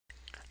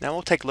Now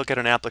we'll take a look at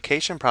an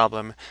application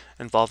problem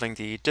involving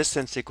the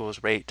distance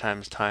equals rate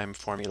times time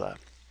formula.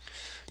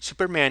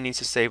 Superman needs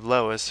to save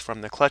Lois from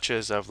the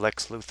clutches of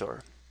Lex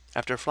Luthor.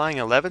 After flying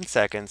 11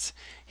 seconds,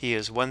 he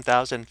is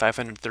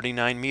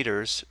 1,539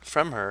 meters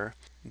from her.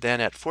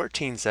 Then at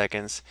 14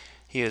 seconds,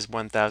 he is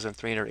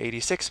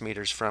 1,386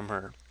 meters from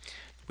her.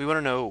 We want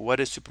to know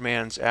what is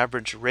Superman's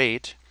average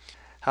rate,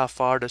 how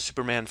far does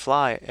Superman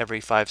fly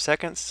every 5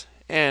 seconds,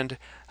 and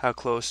how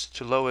close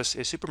to Lois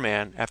is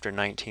Superman after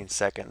 19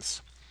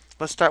 seconds.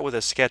 Let's start with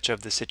a sketch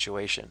of the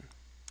situation.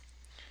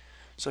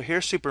 So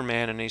here's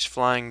Superman, and he's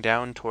flying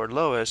down toward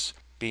Lois,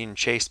 being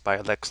chased by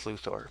Lex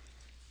Luthor.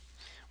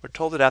 We're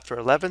told that after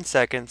 11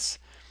 seconds,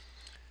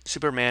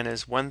 Superman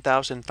is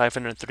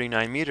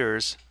 1,539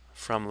 meters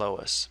from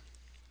Lois.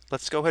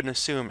 Let's go ahead and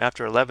assume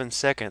after 11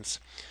 seconds,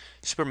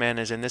 Superman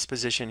is in this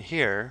position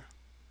here.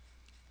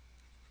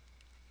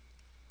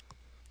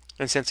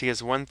 And since he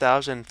is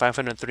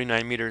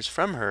 1,539 meters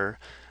from her,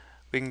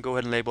 we can go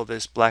ahead and label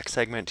this black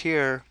segment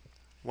here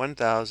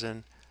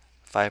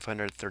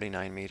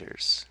 1,539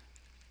 meters.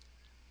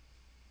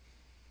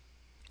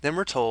 Then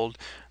we're told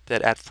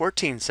that at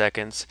 14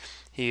 seconds,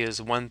 he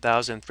is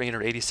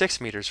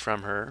 1,386 meters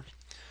from her.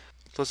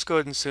 So let's go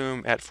ahead and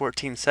assume at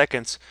 14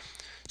 seconds,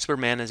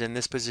 Superman is in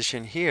this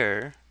position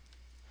here.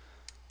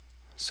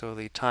 So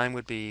the time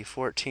would be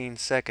 14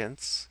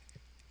 seconds.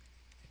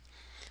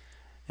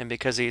 And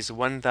because he's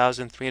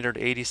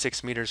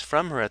 1,386 meters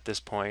from her at this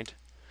point,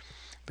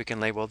 we can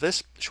label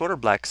this shorter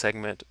black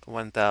segment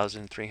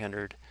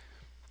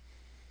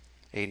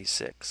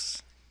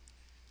 1,386.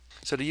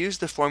 So to use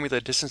the formula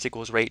distance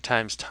equals rate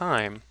times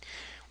time,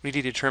 we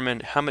need to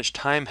determine how much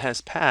time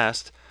has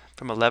passed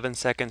from 11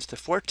 seconds to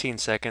 14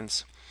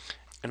 seconds,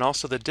 and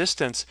also the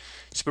distance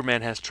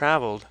Superman has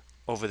traveled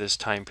over this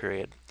time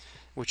period,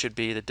 which would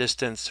be the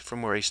distance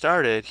from where he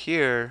started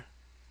here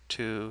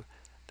to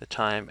the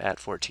time at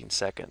 14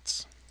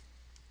 seconds.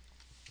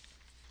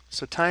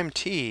 So time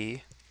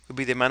t would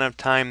be the amount of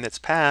time that's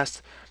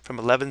passed from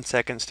 11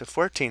 seconds to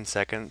 14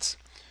 seconds,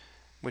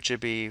 which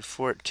would be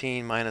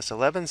 14 minus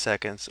 11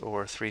 seconds,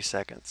 or 3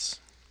 seconds.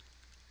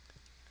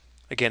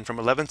 Again, from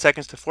 11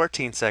 seconds to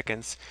 14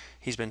 seconds,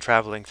 he's been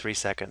traveling 3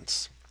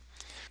 seconds.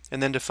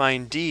 And then to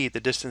find d, the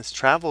distance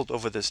traveled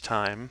over this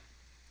time,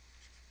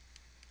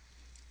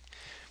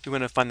 we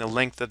want to find the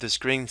length of this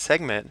green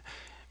segment,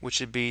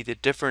 which would be the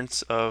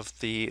difference of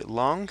the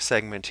long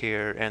segment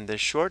here and the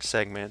short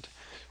segment,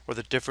 or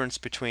the difference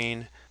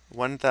between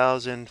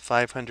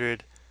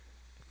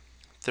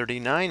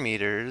 1,539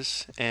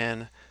 meters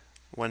and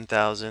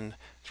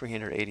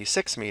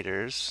 1,386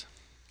 meters,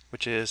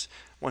 which is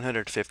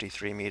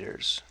 153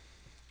 meters.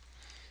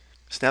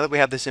 So now that we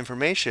have this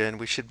information,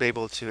 we should be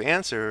able to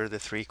answer the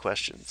 3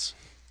 questions.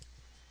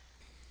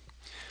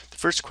 The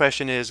first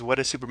question is, what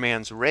is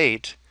Superman's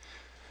rate?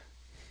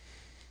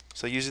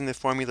 So using the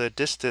formula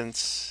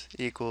distance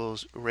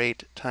equals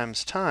rate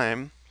times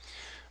time,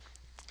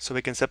 so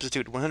we can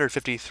substitute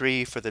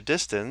 153 for the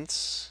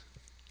distance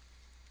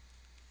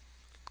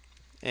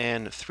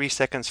and 3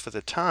 seconds for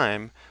the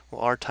time. Well,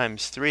 r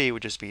times 3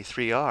 would just be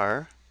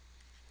 3r.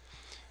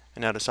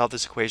 And now to solve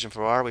this equation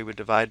for r, we would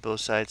divide both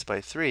sides by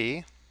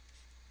 3.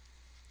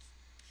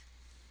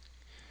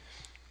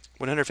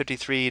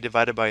 153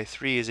 divided by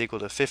 3 is equal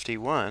to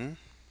 51.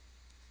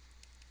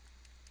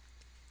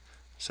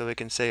 So we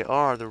can say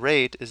r, the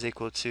rate, is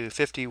equal to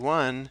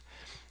 51.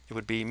 It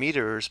would be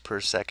meters per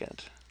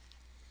second.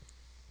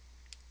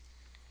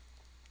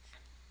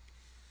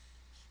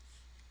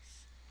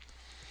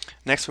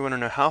 Next, we want to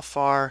know how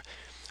far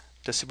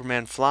does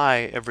Superman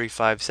fly every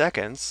 5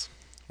 seconds.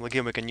 Well,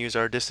 again, we can use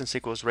our distance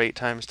equals rate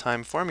times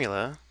time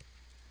formula.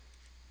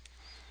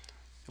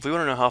 If we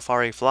want to know how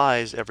far he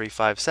flies every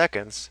 5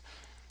 seconds,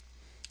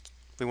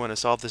 we want to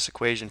solve this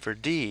equation for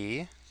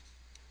d,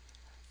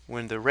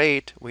 when the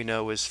rate we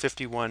know is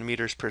 51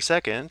 meters per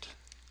second,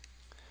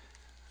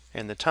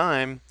 and the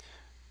time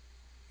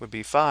would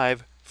be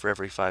 5 for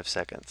every 5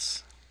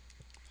 seconds.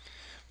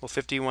 Well,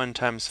 51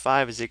 times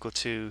 5 is equal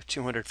to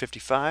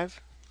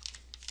 255.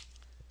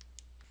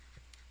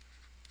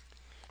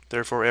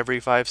 Therefore, every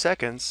 5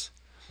 seconds,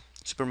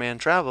 Superman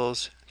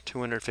travels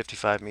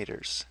 255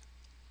 meters.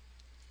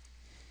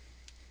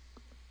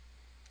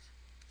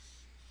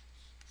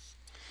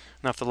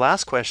 Now for the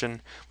last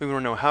question, we want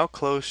to know how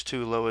close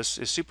to Lois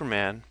is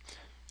Superman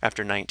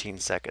after 19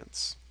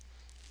 seconds.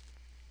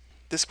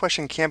 This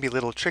question can be a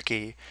little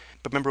tricky,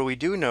 but remember, we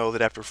do know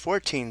that after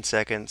 14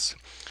 seconds,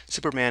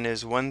 Superman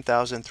is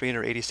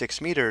 1,386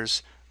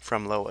 meters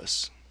from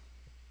Lois.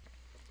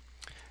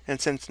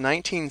 And since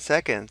 19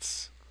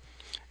 seconds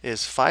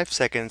is 5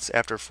 seconds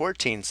after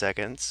 14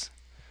 seconds,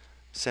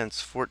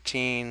 since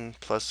 14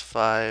 plus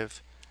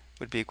 5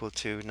 would be equal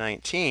to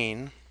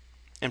 19,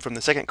 and from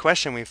the second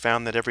question we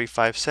found that every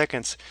 5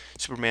 seconds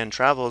Superman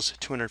travels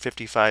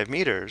 255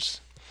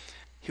 meters,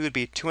 he would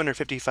be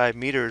 255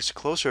 meters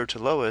closer to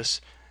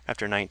Lois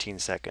after 19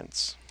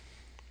 seconds.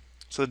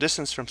 So the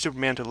distance from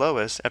Superman to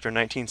Lois after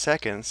 19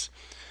 seconds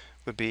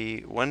would be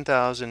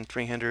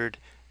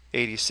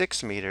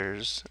 1,386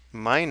 meters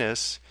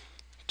minus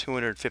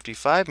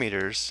 255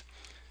 meters,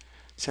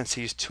 since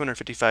he's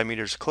 255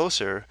 meters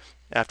closer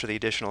after the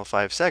additional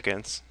 5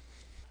 seconds.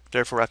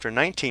 Therefore, after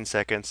 19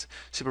 seconds,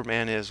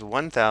 Superman is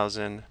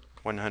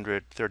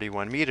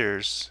 1,131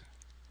 meters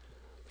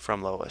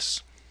from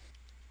Lois.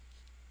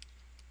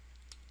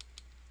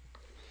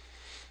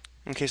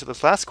 Okay, so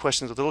this last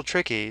question is a little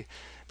tricky,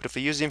 but if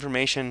we use the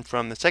information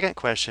from the second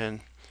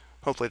question,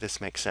 hopefully this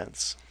makes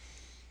sense.